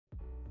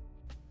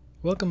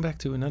Welcome back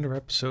to another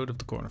episode of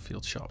the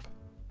Cornerfield Shop.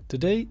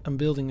 Today I'm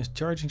building a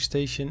charging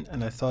station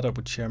and I thought I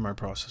would share my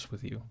process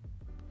with you.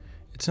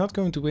 It's not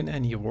going to win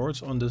any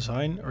awards on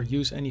design or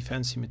use any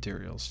fancy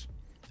materials.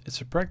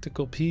 It's a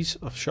practical piece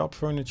of shop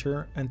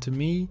furniture, and to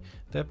me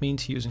that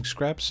means using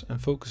scraps and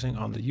focusing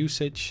on the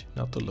usage,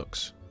 not the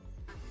looks.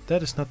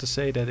 That is not to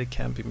say that it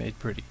can't be made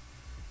pretty.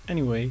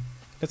 Anyway,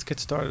 let's get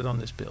started on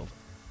this build.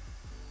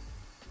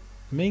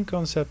 The main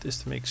concept is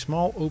to make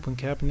small open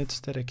cabinets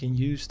that I can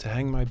use to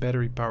hang my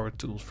battery powered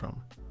tools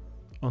from.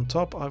 On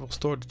top I will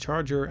store the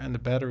charger and the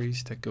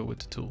batteries that go with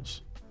the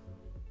tools.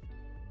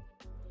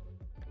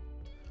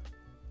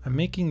 I'm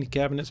making the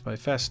cabinets by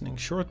fastening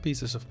short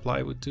pieces of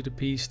plywood to the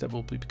piece that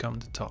will become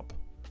the top.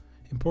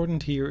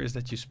 Important here is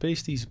that you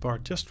space these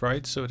apart just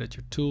right so that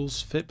your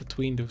tools fit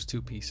between those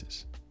two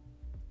pieces.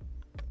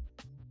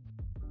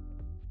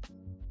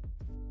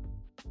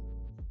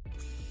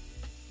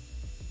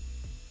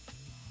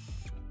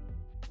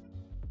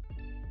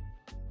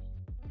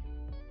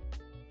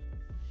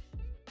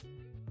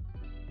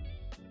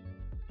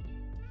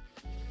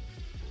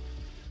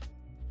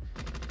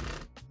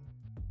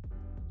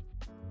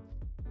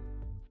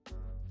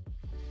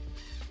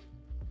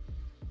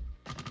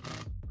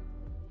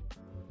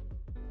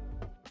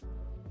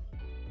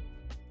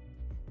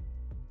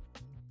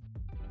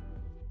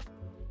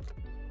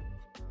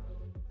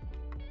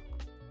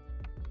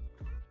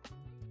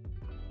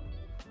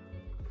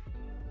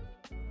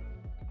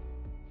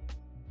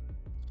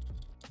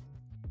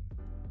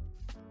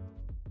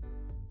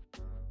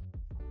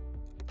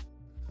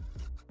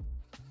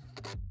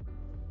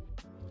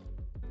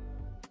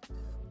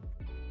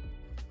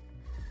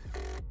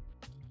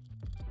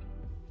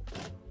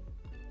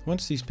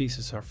 Once these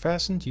pieces are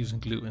fastened using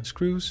glue and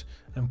screws,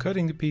 I'm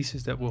cutting the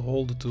pieces that will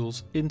hold the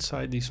tools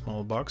inside these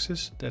small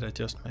boxes that I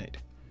just made.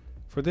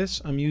 For this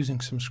I'm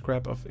using some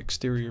scrap of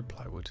exterior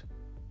plywood.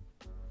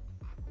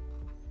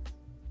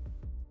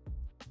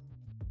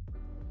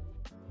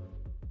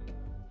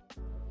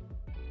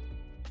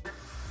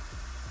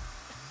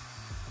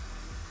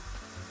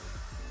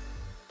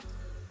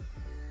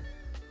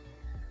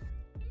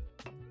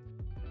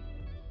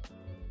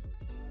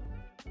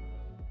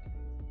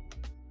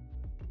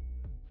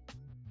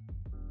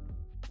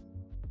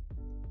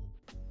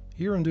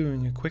 Here I'm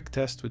doing a quick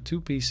test with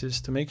two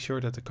pieces to make sure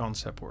that the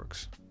concept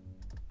works.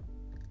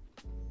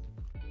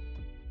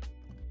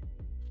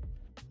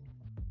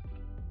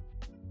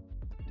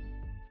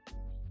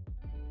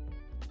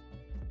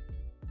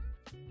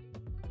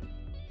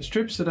 The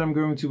strips that I'm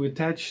going to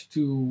attach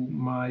to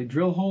my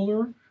drill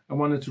holder, I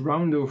wanted to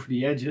round over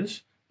the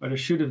edges, but I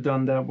should have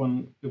done that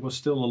when it was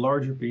still a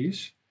larger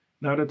piece.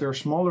 Now that they're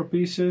smaller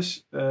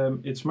pieces,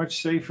 it's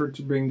much safer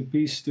to bring the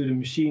piece to the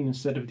machine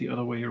instead of the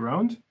other way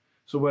around.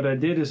 So what I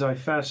did is I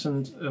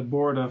fastened a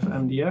board of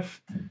MDF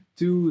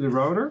to the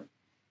router,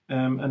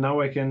 and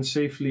now I can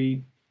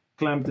safely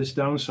clamp this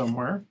down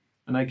somewhere,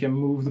 and I can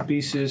move the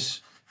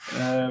pieces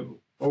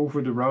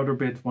over the router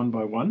bit one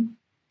by one.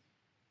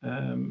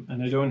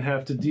 And I don't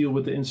have to deal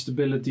with the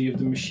instability of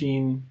the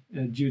machine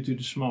due to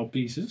the small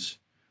pieces.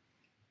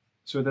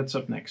 So that's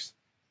up next.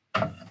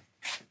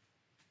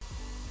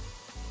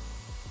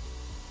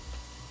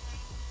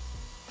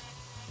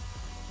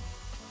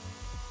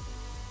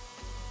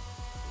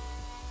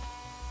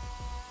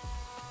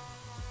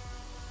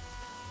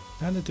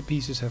 Now that the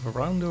pieces have a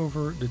round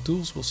over, the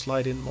tools will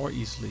slide in more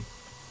easily.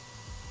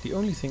 The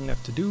only thing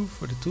left to do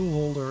for the tool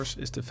holders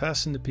is to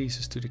fasten the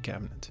pieces to the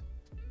cabinet.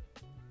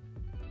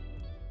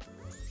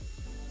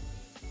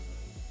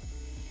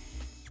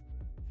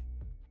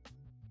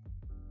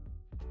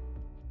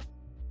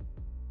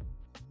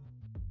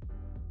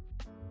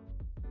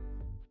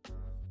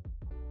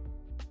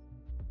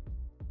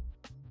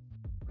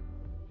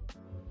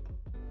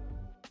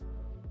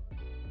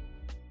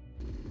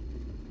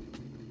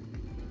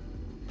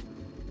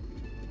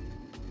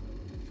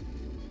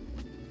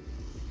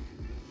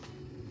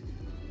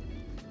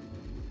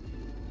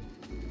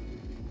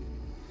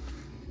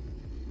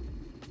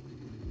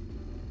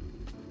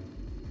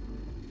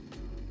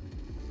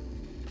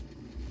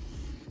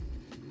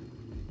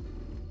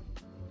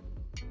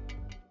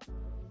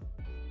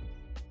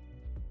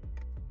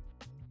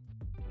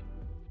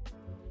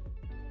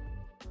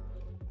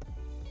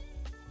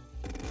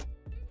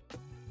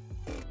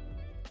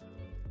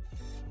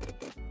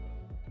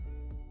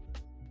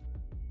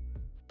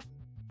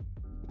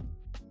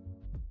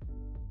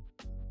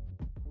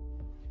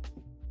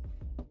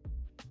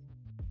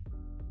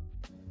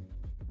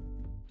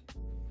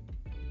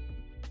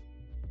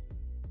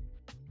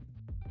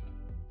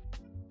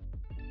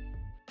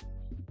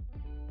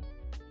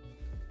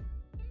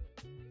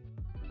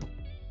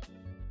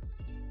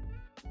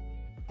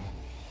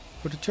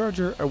 For the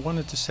charger I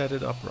wanted to set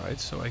it upright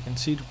so I can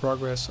see the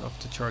progress of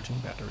the charging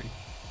battery.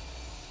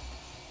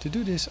 To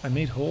do this I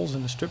made holes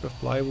in a strip of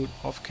plywood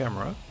off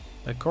camera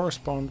that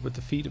correspond with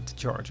the feet of the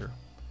charger.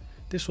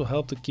 This will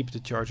help to keep the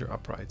charger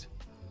upright.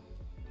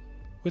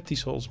 With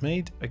these holes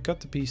made, I cut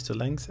the piece to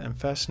length and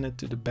fasten it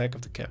to the back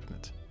of the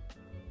cabinet.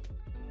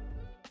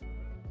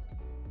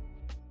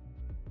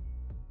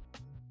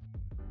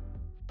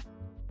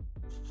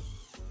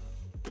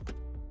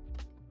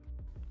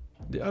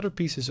 The other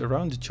pieces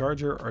around the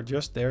charger are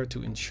just there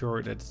to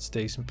ensure that it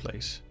stays in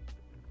place.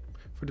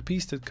 For the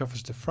piece that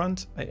covers the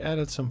front, I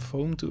added some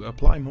foam to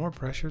apply more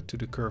pressure to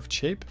the curved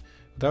shape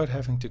without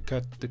having to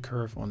cut the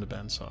curve on the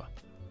bandsaw.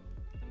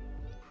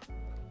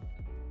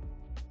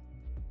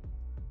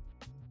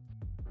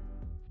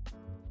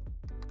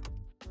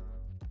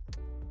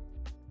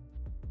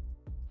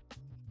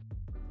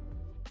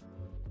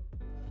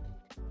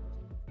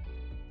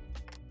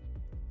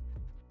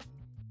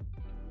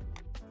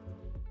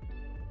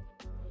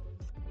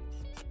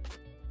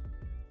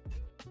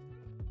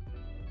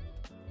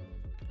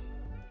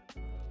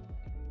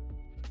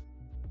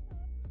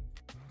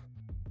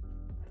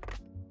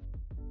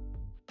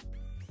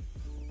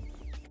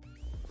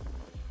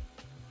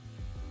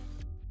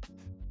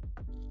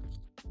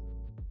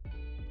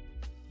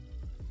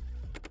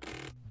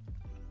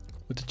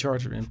 With the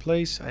charger in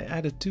place, I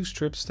added 2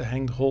 strips to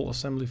hang the whole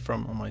assembly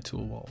from on my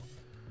tool wall.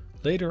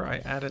 Later I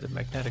added a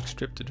magnetic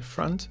strip to the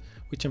front,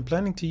 which I'm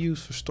planning to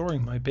use for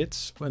storing my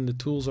bits when the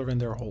tools are in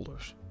their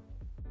holders.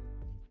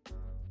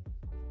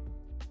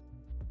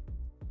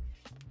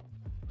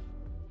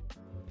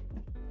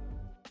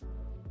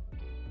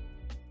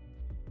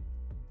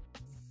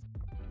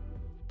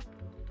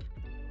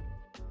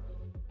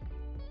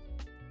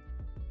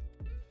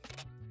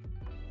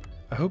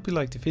 I hope you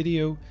liked the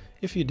video.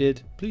 If you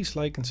did, please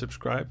like and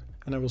subscribe,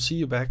 and I will see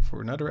you back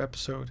for another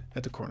episode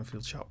at the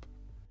Cornerfield Shop.